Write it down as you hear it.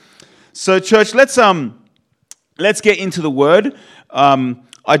So, church, let's get into the Word.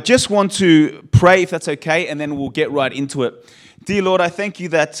 I just want to pray, if that's okay, and then we'll get right into it. Dear Lord, I thank you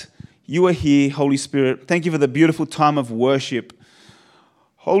that you are here, Holy Spirit. Thank you for the beautiful time of worship.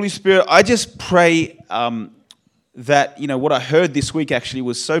 Holy Spirit, I just pray that, what I heard this week actually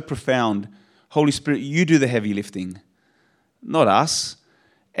was so profound. Holy Spirit, you do the heavy lifting, not us.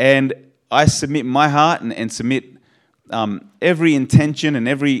 And I submit my heart and submit every intention and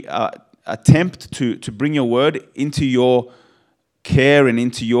every attempt to bring your word into your care and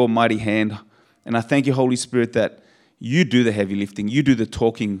into your mighty hand. And I thank you, Holy Spirit, that you do the heavy lifting. You do the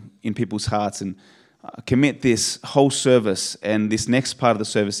talking in people's hearts, and commit this whole service and this next part of the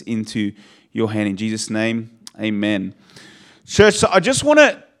service into your hand. In Jesus' name, amen. Church, so I just want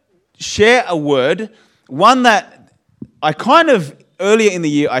to share a word, one that I kind of, earlier in the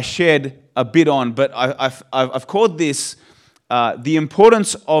year, I shared a bit on, but I've called this the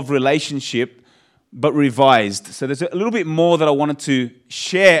importance of relationship, but revised. So there's a little bit more that I wanted to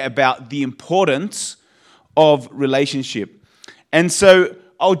share about the importance of relationship. And so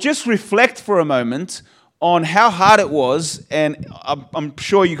I'll just reflect for a moment on how hard it was, and I'm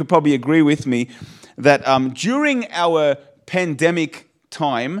sure you could probably agree with me that during our pandemic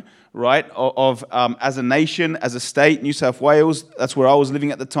time, right, of as a nation, as a state, New South Wales, that's where I was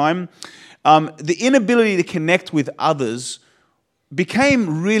living at the time, the inability to connect with others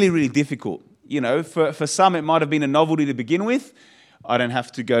became really, really difficult. For some, it might have been a novelty to begin with. I don't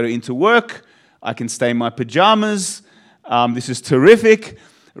have to go into work. I can stay in my pajamas. This is terrific,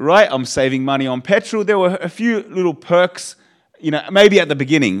 right? I'm saving money on petrol. There were a few little perks, maybe at the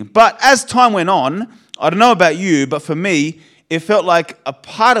beginning. But as time went on, I don't know about you, but for me, it felt like a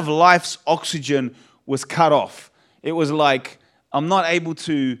part of life's oxygen was cut off. It was like I'm not able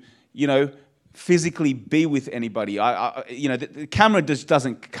to, physically be with anybody. The camera just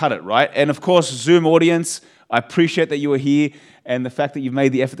doesn't cut it, right? And of course, Zoom audience, I appreciate that you are here and the fact that you've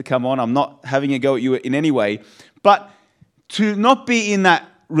made the effort to come on. I'm not having a go at you in any way. But to not be in that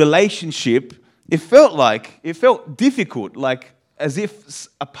relationship, it felt difficult, like as if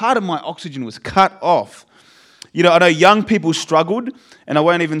a part of my oxygen was cut off. I know young people struggled, and I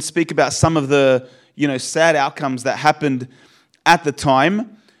won't even speak about some of the, sad outcomes that happened at the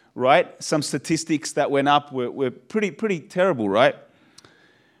time, right? Some statistics that went up were pretty terrible, right?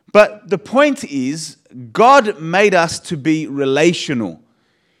 But the point is, God made us to be relational.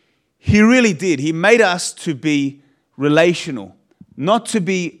 He really did. He made us to be relational, not to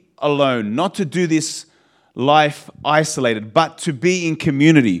be alone, not to do this life isolated, but to be in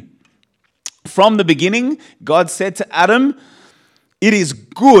community. From the beginning, God said to Adam, it is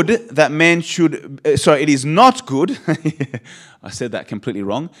not good. I said that completely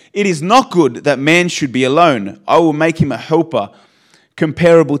wrong. It is not good that man should be alone. I will make him a helper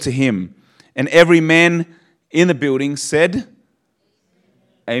comparable to him. And every man in the building said,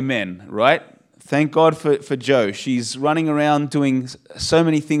 amen, right? Thank God for Jo. She's running around doing so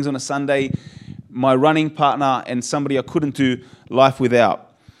many things on a Sunday. My running partner and somebody I couldn't do life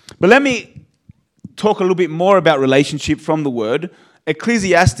without. But let me talk a little bit more about relationship from the Word.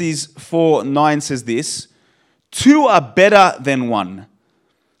 Ecclesiastes 4:9 says this, 2 are better than one,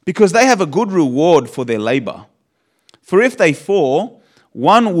 because they have a good reward for their labor. For if they fall,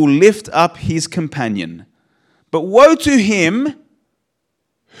 one will lift up his companion. But woe to him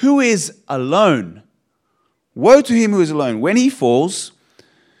who is alone. Woe to him who is alone when he falls,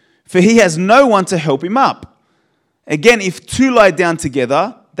 for he has no one to help him up. Again, if 2 lie down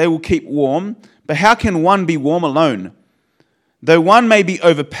together, they will keep warm. But how can one be warm alone? Though one may be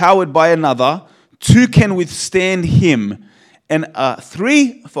overpowered by another, 2 can withstand him, and a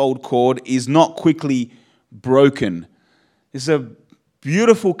 3-fold cord is not quickly broken. It's a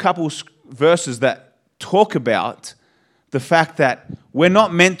beautiful couple verses that talk about the fact that we're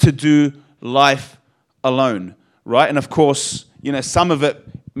not meant to do life alone, right? And of course, some of it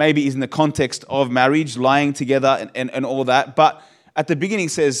maybe is in the context of marriage, lying together and all that. But at the beginning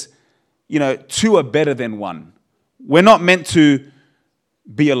it says, 2 are better than one. We're not meant to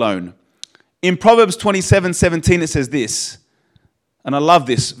be alone. In Proverbs 27:17 it says this, and I love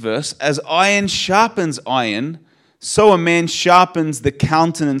this verse, as iron sharpens iron, so a man sharpens the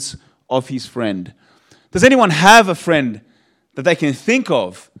countenance of his friend. Does anyone have a friend that they can think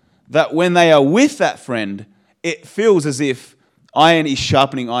of that when they are with that friend, it feels as if iron is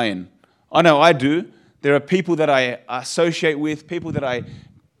sharpening iron? I know I do. There are people that I associate with, people that I,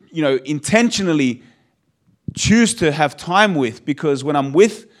 intentionally choose to have time with, because when I'm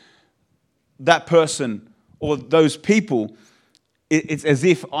with that person or those people, it's as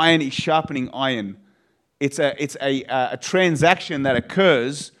if iron is sharpening iron. It's a transaction that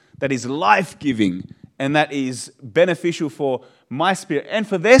occurs that is life-giving, and that is beneficial for my spirit and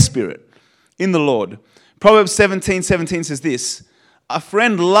for their spirit in the Lord. Proverbs 17:17 says this, "A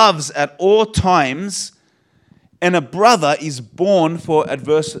friend loves at all times, and a brother is born for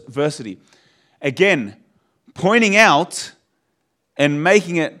adversity." Again, pointing out and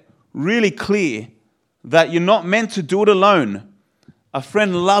making it really clear that you're not meant to do it alone. A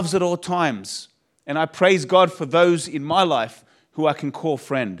friend loves at all times. And I praise God for those in my life who I can call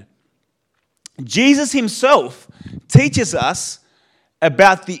friend. Jesus himself teaches us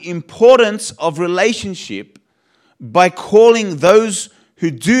about the importance of relationship by calling those who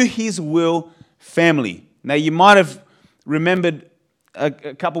do his will family. Now, you might have remembered a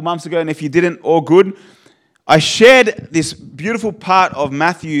couple months ago, and if you didn't, all good. I shared this beautiful part of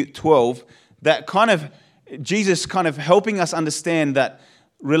Matthew 12 that Jesus helping us understand that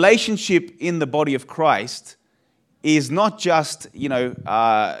relationship in the body of Christ is not just,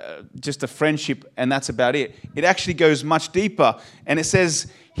 just a friendship and that's about it. It actually goes much deeper. And it says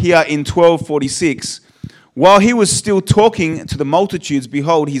here in 12:46, "While he was still talking to the multitudes,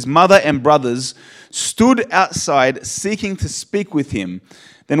 behold, his mother and brothers stood outside seeking to speak with him.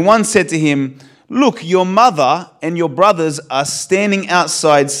 Then one said to him, 'Look, your mother and your brothers are standing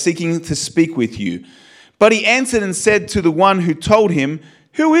outside seeking to speak with you.' But he answered and said to the one who told him,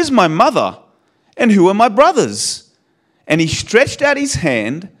 'Who is my mother and who are my brothers?' And he stretched out his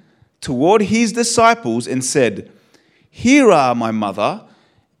hand toward his disciples and said, 'Here are my mother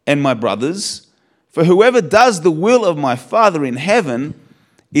and my brothers, for whoever does the will of my Father in heaven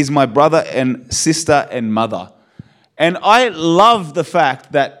is my brother and sister and mother.'" And I love the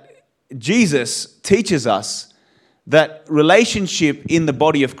fact that Jesus teaches us that relationship in the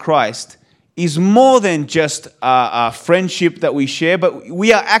body of Christ is more than just a friendship that we share, but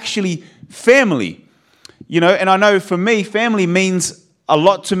we are actually family. And I know for me, family means a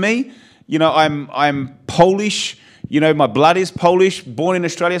lot to me. I'm Polish. My blood is Polish, born in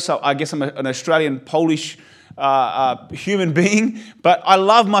Australia, so I guess I'm an Australian-Polish human being. But I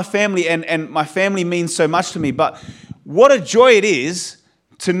love my family, and my family means so much to me. But what a joy it is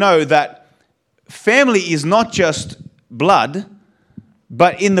to know that family is not just blood,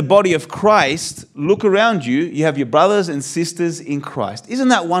 but in the body of Christ. Look around you, you have your brothers and sisters in Christ. Isn't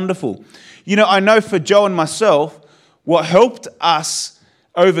that wonderful? I know for Joe and myself, what helped us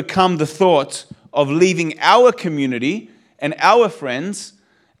overcome the thought of leaving our community and our friends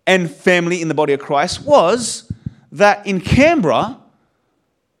and family in the body of Christ was that in Canberra,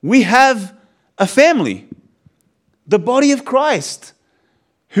 we have a family, the body of Christ,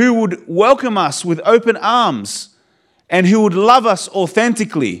 who would welcome us with open arms and who would love us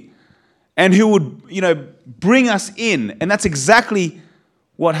authentically and who would, bring us in. And that's exactly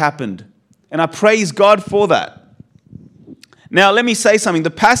what happened. And I praise God for that. Now, let me say something.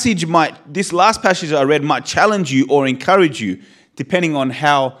 This last passage I read might challenge you or encourage you, depending on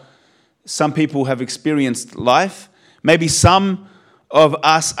how some people have experienced life. Maybe some of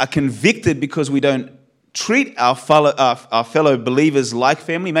us are convicted because we don't treat our fellow believers like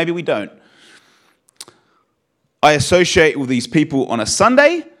family. Maybe we don't. I associate with these people on a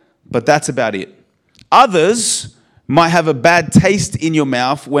Sunday, but that's about it. Others might have a bad taste in your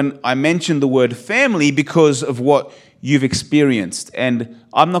mouth when I mention the word family because of what you've experienced. And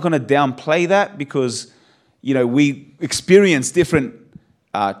I'm not going to downplay that because, we experience different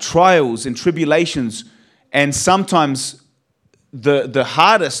trials and tribulations. And sometimes the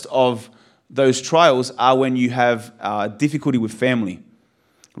hardest of those trials are when you have difficulty with family,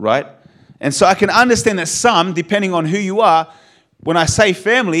 right? And so I can understand that some, depending on who you are, when I say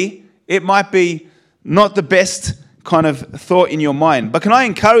family, it might be not the best kind of thought in your mind. But can I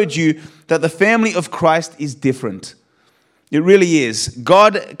encourage you that the family of Christ is different? It really is.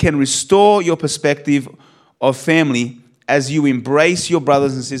 God can restore your perspective of family as you embrace your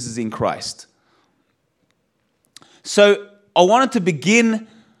brothers and sisters in Christ. So I wanted to begin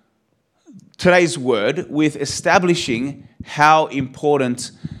today's word with establishing how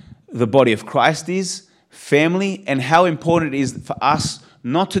important the body of Christ is, family, and how important it is for us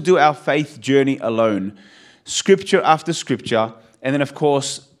not to do our faith journey alone. Scripture after scripture, and then of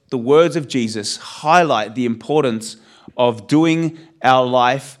course the words of Jesus highlight the importance of doing our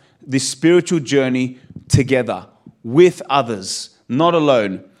life, this spiritual journey together with others, not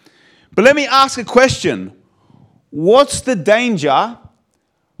alone. But let me ask a question. What's the danger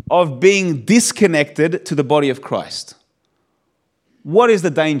of being disconnected to the body of Christ? What is the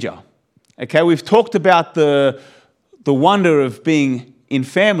danger? Okay, we've talked about the wonder of being in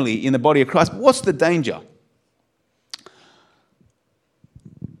family in the body of Christ. But what's the danger?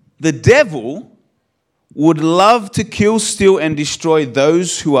 The devil would love to kill, steal, and destroy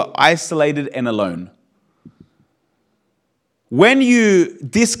those who are isolated and alone. When you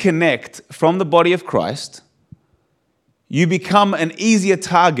disconnect from the body of Christ, you become an easier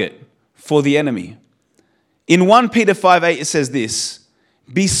target for the enemy. In 1 Peter 5:8 it says this,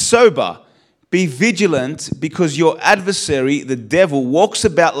 "Be sober, be vigilant, because your adversary, the devil, walks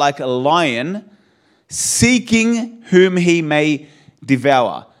about like a lion, seeking whom he may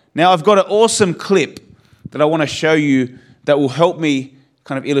devour." Now I've got an awesome clip that I want to show you that will help me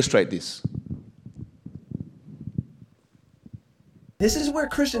kind of illustrate this. This is where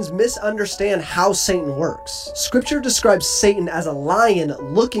Christians misunderstand how Satan works. Scripture describes Satan as a lion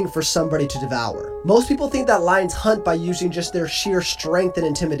looking for somebody to devour. Most people think that lions hunt by using just their sheer strength and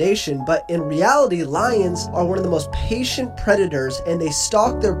intimidation, but in reality, lions are one of the most patient predators, and they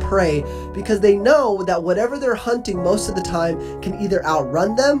stalk their prey because they know that whatever they're hunting most of the time can either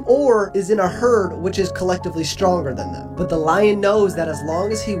outrun them or is in a herd which is collectively stronger than them. But the lion knows that as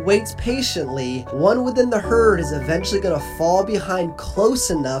long as he waits patiently, one within the herd is eventually going to fall behind close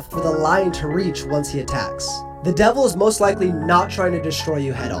enough for the lion to reach once he attacks. The devil is most likely not trying to destroy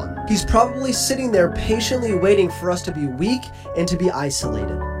you head on. He's probably sitting there patiently waiting for us to be weak and to be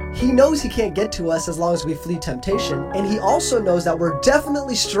isolated. He knows he can't get to us as long as we flee temptation, and he also knows that we're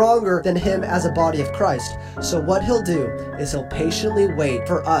definitely stronger than him as a body of Christ. So what he'll do is he'll patiently wait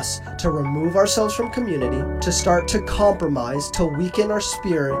for us to remove ourselves from community, to start to compromise, to weaken our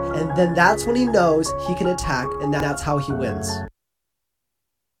spirit, and then that's when he knows he can attack, and that's how he wins.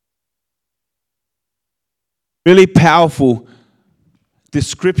 Really powerful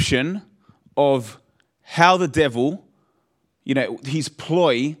description of how the devil, his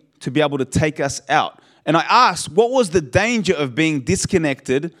ploy to be able to take us out. And I asked, what was the danger of being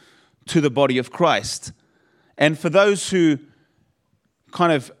disconnected to the body of Christ? And for those who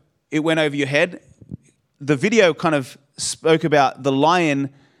it went over your head, the video kind of spoke about the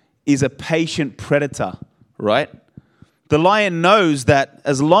lion is a patient predator, right? The lion knows that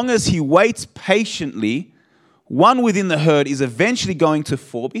as long as he waits patiently, one within the herd is eventually going to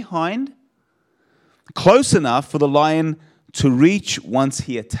fall behind, close enough for the lion to reach once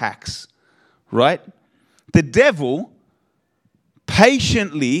he attacks, right? The devil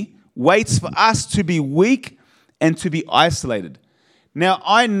patiently waits for us to be weak and to be isolated. Now,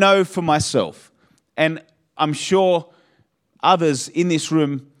 I know for myself, and I'm sure others in this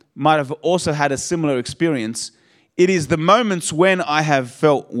room might have also had a similar experience, it is the moments when I have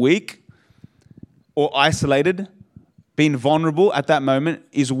felt weak or isolated, being vulnerable at that moment,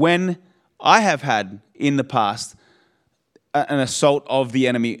 is when I have had in the past an assault of the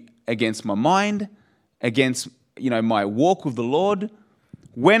enemy against my mind, against my walk with the Lord.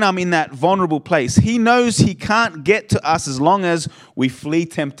 When I'm in that vulnerable place, he knows he can't get to us as long as we flee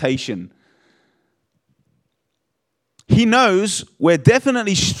temptation. He knows we're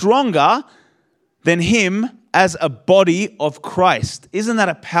definitely stronger than him as a body of Christ. Isn't that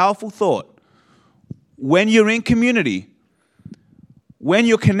a powerful thought? When you're in community, when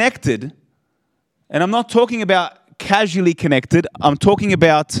you're connected, and I'm not talking about casually connected, I'm talking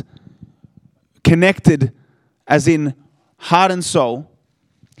about connected as in heart and soul,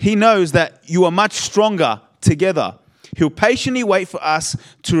 he knows that you are much stronger together. He'll patiently wait for us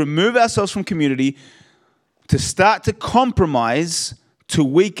to remove ourselves from community, to start to compromise, to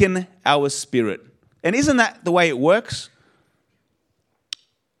weaken our spirit. And isn't that the way it works?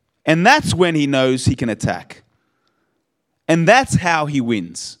 And that's when he knows he can attack. And that's how he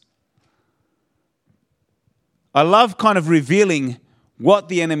wins. I love kind of revealing what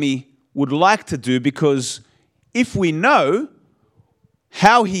the enemy would like to do, because if we know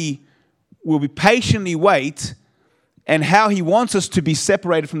how he will be patiently wait and how he wants us to be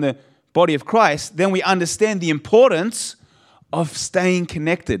separated from the body of Christ, then we understand the importance of staying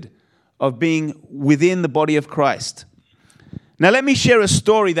connected, of being within the body of Christ. Now, let me share a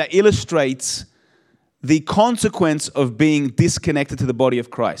story that illustrates the consequence of being disconnected to the body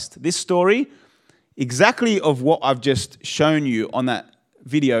of Christ. This story, exactly of what I've just shown you on that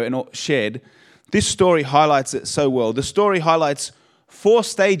video and shared, this story highlights it so well. The story highlights four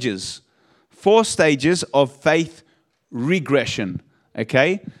stages of faith regression,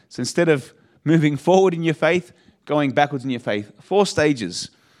 okay? So instead of moving forward in your faith, going backwards in your faith, 4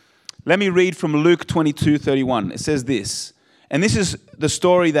 stages. Let me read from Luke 22:31. It says this, and this is the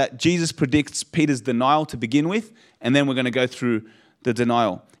story that Jesus predicts Peter's denial to begin with, and then we're going to go through the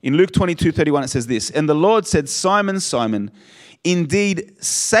denial. In Luke 22:31 it says this, and the Lord said, Simon, Simon, indeed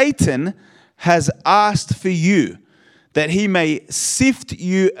Satan has asked for you, that he may sift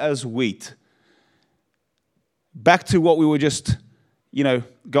you as wheat. Back to what we were just,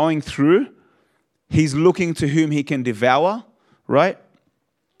 going through. He's looking to whom he can devour, right?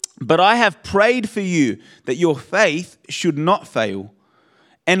 But I have prayed for you that your faith should not fail.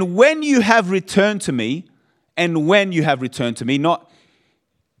 And when you have returned to me, not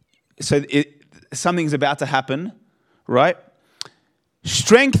so something's about to happen, right?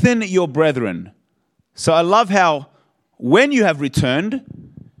 Strengthen your brethren. So I love how when you have returned,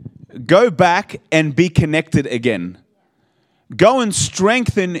 go back and be connected again. Go and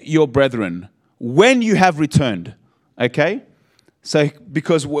strengthen your brethren when you have returned. Okay? So,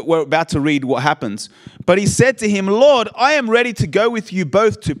 because we're about to read what happens. But he said to him, Lord, I am ready to go with you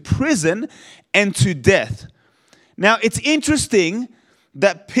both to prison and to death. Now, it's interesting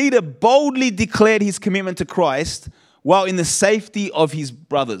that Peter boldly declared his commitment to Christ while in the safety of his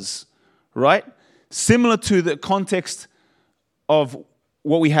brothers, right? Similar to the context of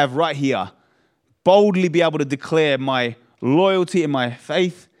what we have right here. Boldly be able to declare my loyalty and my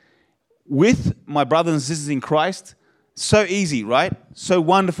faith with my brothers and sisters in Christ. So easy, right? So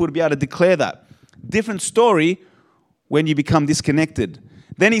wonderful to be able to declare that. Different story when you become disconnected.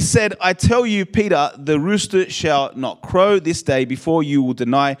 Then he said, I tell you, Peter, the rooster shall not crow this day before you will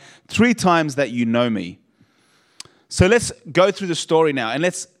deny 3 times that you know me. So let's go through the story now and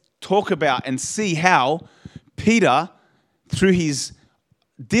let's talk about and see how Peter, through his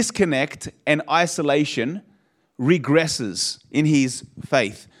disconnect and isolation, regresses in his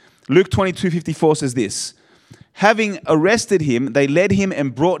faith. Luke 22:54 says this, having arrested him, they led him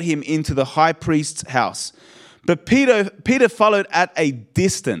and brought him into the high priest's house. But Peter followed at a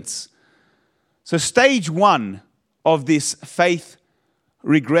distance. So stage 1 of this faith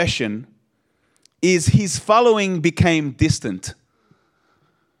regression is his following became distant.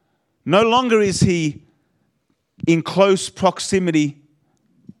 No longer is he in close proximity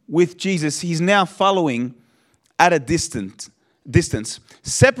with Jesus. He's now following at a distance.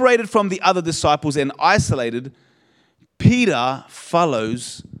 Separated from the other disciples and isolated, Peter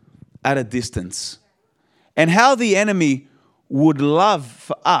follows at a distance. And how the enemy would love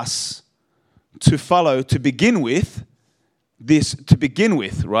for us to follow to begin with,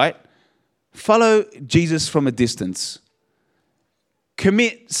 right? Follow Jesus from a distance.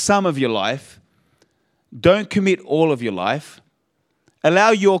 Commit some of your life. Don't commit all of your life.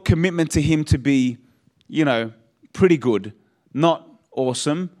 Allow your commitment to him to be, pretty good, not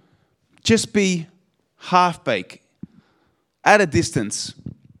awesome. Just be half-baked, at a distance.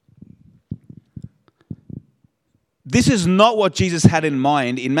 This is not what Jesus had in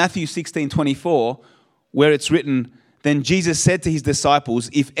mind in Matthew 16:24, where it's written, then Jesus said to his disciples,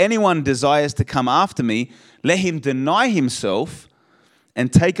 if anyone desires to come after me, let him deny himself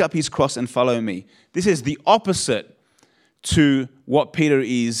and take up his cross and follow me. This is the opposite to what Peter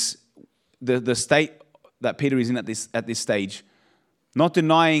is, the state that Peter is in at this stage. Not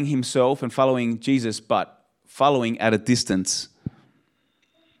denying himself and following Jesus, but following at a distance.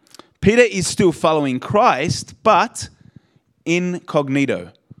 Peter is still following Christ, but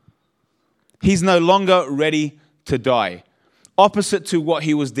incognito. He's no longer ready to die. Opposite to what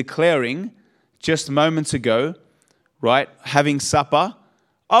he was declaring just moments ago, right? Having supper.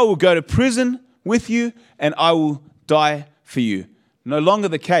 I will go to prison with you and I will die for you. No longer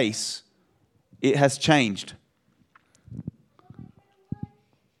the case. It has changed.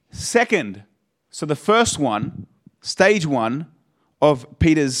 Second, so the first one, stage 1 of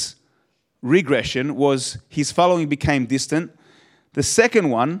Peter's regression was his following became distant. The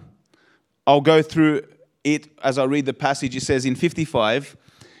second one, I'll go through it as I read the passage. It says in 55,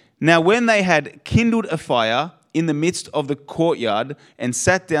 now when they had kindled a fire in the midst of the courtyard and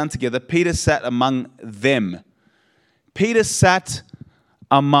sat down together, Peter sat among them. Peter sat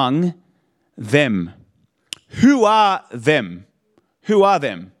among them. Who are them? Who are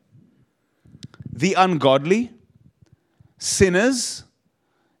them? The ungodly, sinners,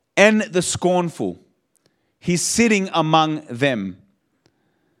 and the scornful. He's sitting among them.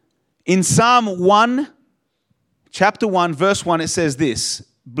 In Psalm 1, chapter 1, verse 1, it says this,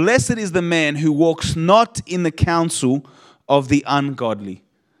 blessed is the man who walks not in the counsel of the ungodly,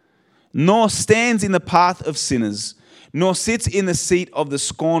 nor stands in the path of sinners, nor sits in the seat of the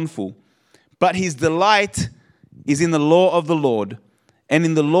scornful, but his delight is in the law of the Lord, and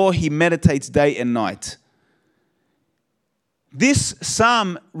in the law he meditates day and night. This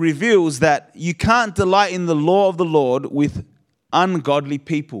psalm reveals that you can't delight in the law of the Lord with ungodly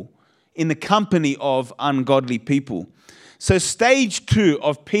people, in the company of ungodly people. So stage 2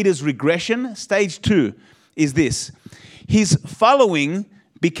 of Peter's regression, stage 2 is this. His following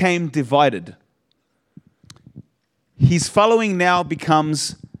became divided. His following now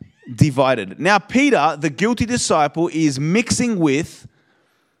becomes divided. Now Peter, the guilty disciple, is mixing with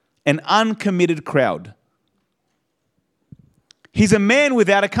an uncommitted crowd. He's a man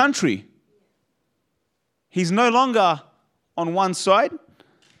without a country. He's no longer on one side.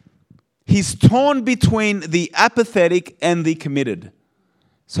 He's torn between the apathetic and the committed.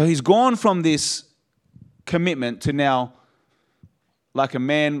 So he's gone from this commitment to now like a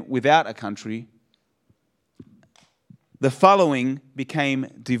man without a country. The following became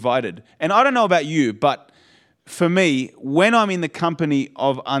divided. And I don't know about you, but for me, when I'm in the company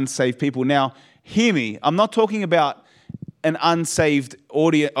of unsaved people, now hear me, I'm not talking about an unsaved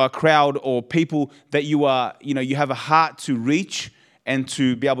audience or crowd or people that you have a heart to reach and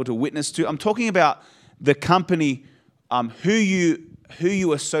to be able to witness to. I'm talking about the company, who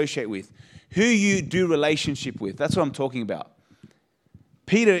you associate with, who you do relationship with. That's what I'm talking about.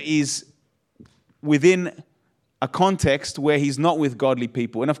 Peter is within a context where he's not with godly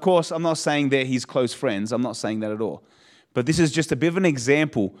people. And of course, I'm not saying they're his close friends. I'm not saying that at all. But this is just a bit of an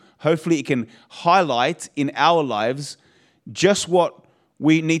example. Hopefully it can highlight in our lives just what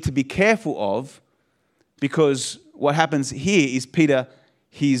we need to be careful of, because what happens here is Peter,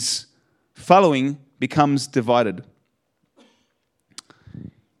 his following becomes divided.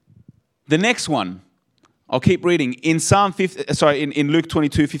 The next one, I'll keep reading. In Luke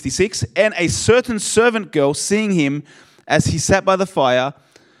 22:56, and a certain servant girl, seeing him as he sat by the fire,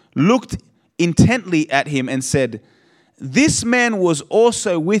 looked intently at him and said, "This man was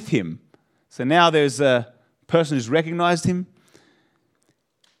also with him." So now there's a person who's recognized him.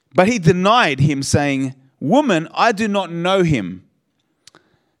 But he denied him, saying, "Woman, I do not know him."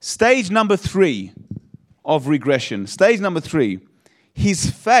 Stage number 3 of regression. Stage number 3, his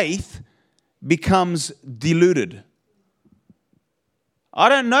faith becomes diluted. I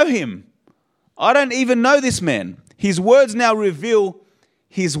don't know him. I don't even know this man. His words now reveal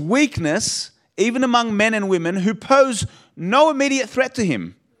his weakness, even among men and women who pose no immediate threat to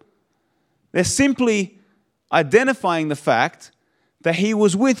him. They're simply identifying the fact that he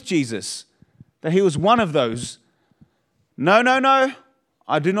was with Jesus, that he was one of those. No,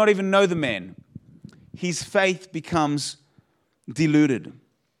 I do not even know the man. His faith becomes diluted.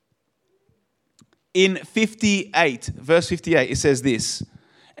 In 58, verse 58, it says this,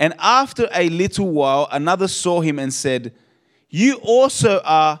 "And after a little while, another saw him and said, 'You also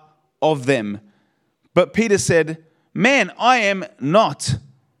are of them.' But Peter said, 'Man, I am not.'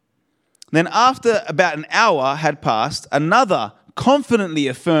 Then after about an hour had passed, another confidently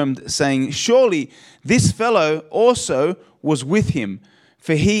affirmed, saying, 'Surely this fellow also was with him,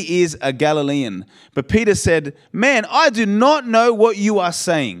 for he is a Galilean.' But Peter said, 'Man, I do not know what you are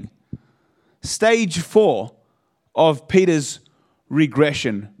saying.'" Stage 4 of Peter's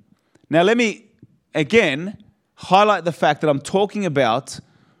regression. Now let me again highlight the fact that I'm talking about,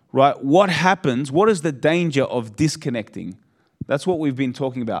 right, what happens, what is the danger of disconnecting? That's what we've been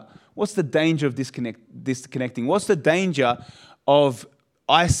talking about. What's the danger of disconnecting? What's the danger of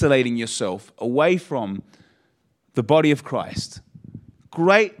isolating yourself away from the body of Christ?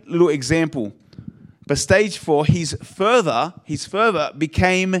 Great little example. But stage 4, his further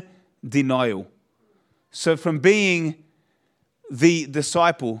became denial. So from being the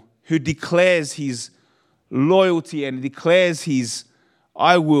disciple who declares his loyalty and declares his,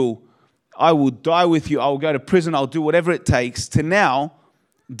 I will die with you, I will go to prison, I'll do whatever it takes, to now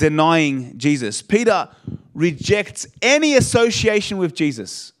denying Jesus. Peter rejects any association with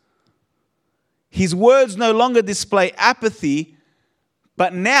Jesus. His words no longer display apathy,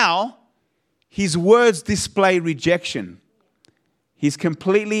 but now his words display rejection. He's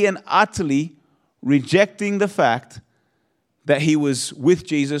completely and utterly rejecting the fact that he was with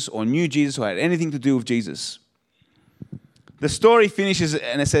Jesus or knew Jesus or had anything to do with Jesus. The story finishes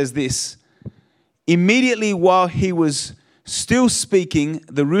and it says this: "Immediately while he was still speaking,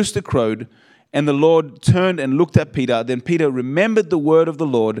 the rooster crowed, and the Lord turned and looked at Peter. Then Peter remembered the word of the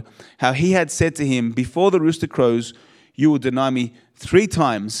Lord, how he had said to him, 'Before the rooster crows, you will deny me 3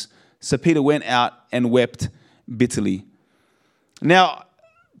 times.' So Peter went out and wept bitterly." Now,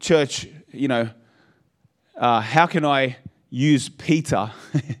 church, how can I use Peter,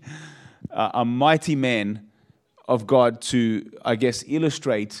 a mighty man of God, to, I guess,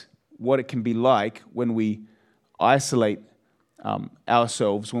 illustrate what it can be like when we isolate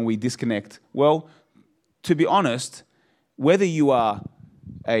ourselves, when we disconnect? Well, to be honest, whether you are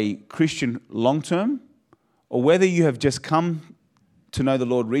a Christian long-term or whether you have just come to know the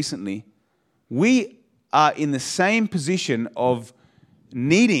Lord recently, we are in the same position of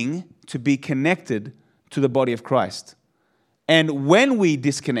needing to be connected to the body of Christ. And when we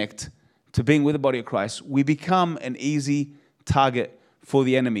disconnect to being with the body of Christ, we become an easy target for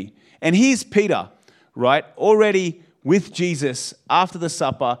the enemy. And here's Peter, right, already with Jesus after the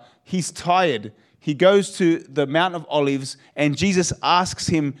supper. He's tired. He goes to the Mount of Olives, and Jesus asks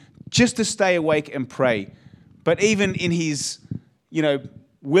him just to stay awake and pray. But even in his,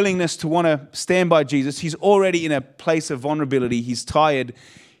 willingness to want to stand by Jesus, he's already in a place of vulnerability. He's tired.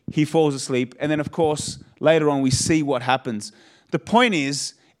 He falls asleep. And then, of course, later on, we see what happens. The point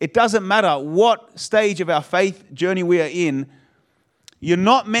is, it doesn't matter what stage of our faith journey we are in. You're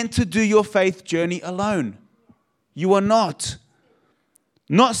not meant to do your faith journey alone. You are not.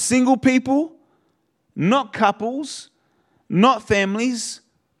 Not single people, not couples, not families,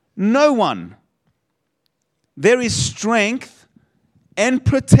 no one. There is strength and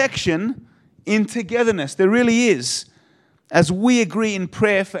protection in togetherness. There really is. As we agree in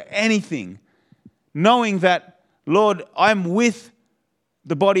prayer for anything, knowing that, Lord, I'm with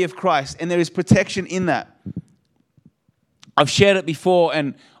the body of Christ, and there is protection in that. I've shared it before,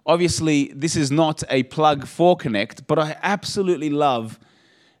 and obviously this is not a plug for Connect, but I absolutely love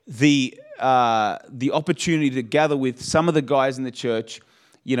the opportunity to gather with some of the guys in the church,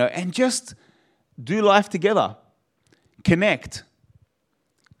 and just do life together. Connect.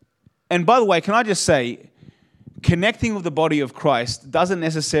 And by the way, can I just say, connecting with the body of Christ doesn't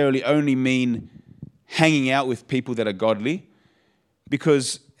necessarily only mean hanging out with people that are godly,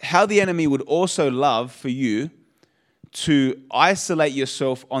 because how the enemy would also love for you to isolate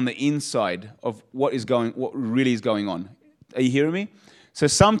yourself on the inside of what really is going on. Are you hearing me? So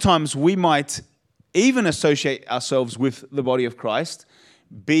sometimes we might even associate ourselves with the body of Christ,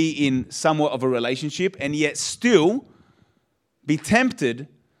 be in somewhat of a relationship, and yet still be tempted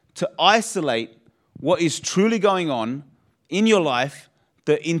to isolate what is truly going on in your life,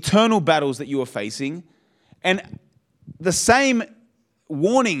 the internal battles that you are facing. And the same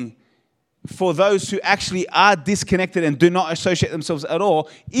warning for those who actually are disconnected and do not associate themselves at all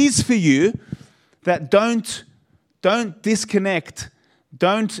is for you that don't disconnect,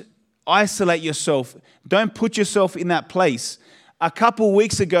 don't isolate yourself, don't put yourself in that place. A couple of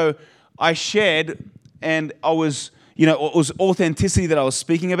weeks ago, I shared, and it was authenticity that I was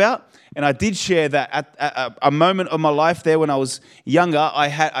speaking about. And I did share that at a moment of my life there when I was younger,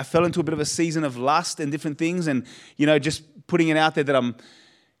 I fell into a bit of a season of lust and different things, and just putting it out there that I'm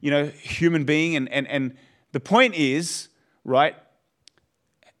human being, and the point is, right,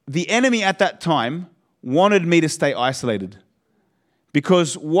 the enemy at that time wanted me to stay isolated,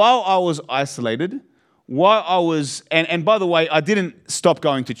 because while I was isolated, and by the way, I didn't stop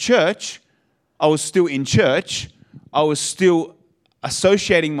going to church. I was still in church. I was still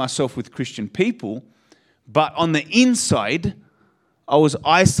associating myself with Christian people, but on the inside, I was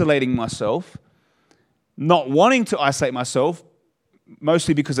isolating myself, not wanting to isolate myself,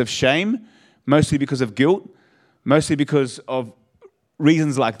 mostly because of shame, mostly because of guilt, mostly because of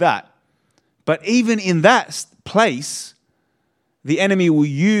reasons like that. But even in that place, the enemy will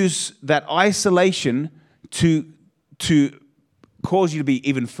use that isolation to cause you to be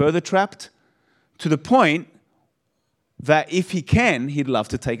even further trapped, to the point that if he can, he'd love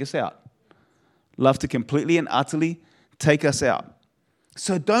to take us out. Love to completely and utterly take us out.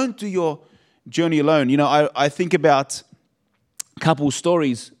 So don't do your journey alone. I think about a couple of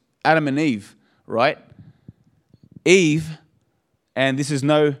stories, Adam and Eve, right? Eve, and this is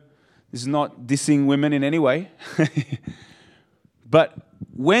not dissing women in any way, but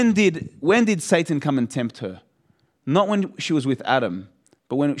when did Satan come and tempt her? Not when she was with Adam,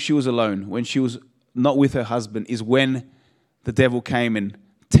 but when she was alone, when she was not with her husband, is when the devil came and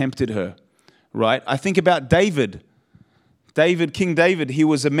tempted her, right? I think about David. King David, he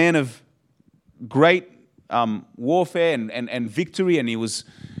was a man of great warfare and victory, and he was,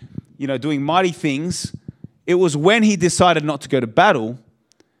 doing mighty things. It was when he decided not to go to battle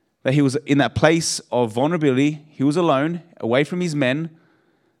that he was in that place of vulnerability. He was alone, away from his men,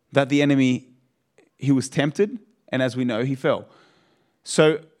 that the enemy, he was tempted, and as we know, he fell.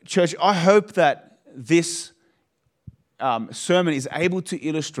 So, church, I hope that this sermon is able to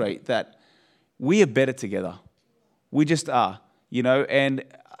illustrate that we are better together. We just are, and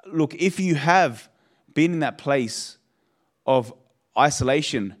look, if you have been in that place of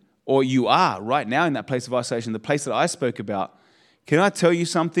isolation, or you are right now in that place of isolation, the place that I spoke about, can I tell you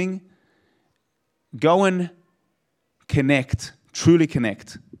something? Go and connect, truly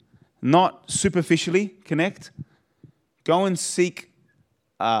connect, not superficially connect. Go and seek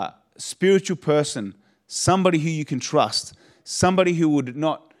a spiritual person, somebody who you can trust, somebody who would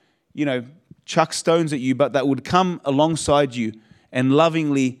not, chuck stones at you, but that would come alongside you and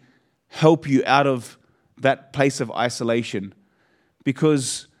lovingly help you out of that place of isolation.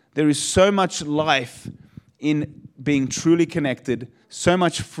 Because there is so much life in being truly connected, so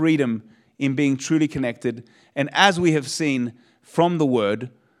much freedom in being truly connected. And as we have seen from the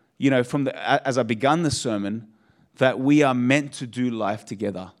word, as I begun the sermon, that we are meant to do life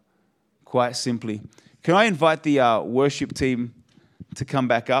together, quite simply. Can I invite the worship team to come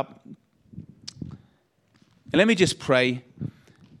back up? And let me just pray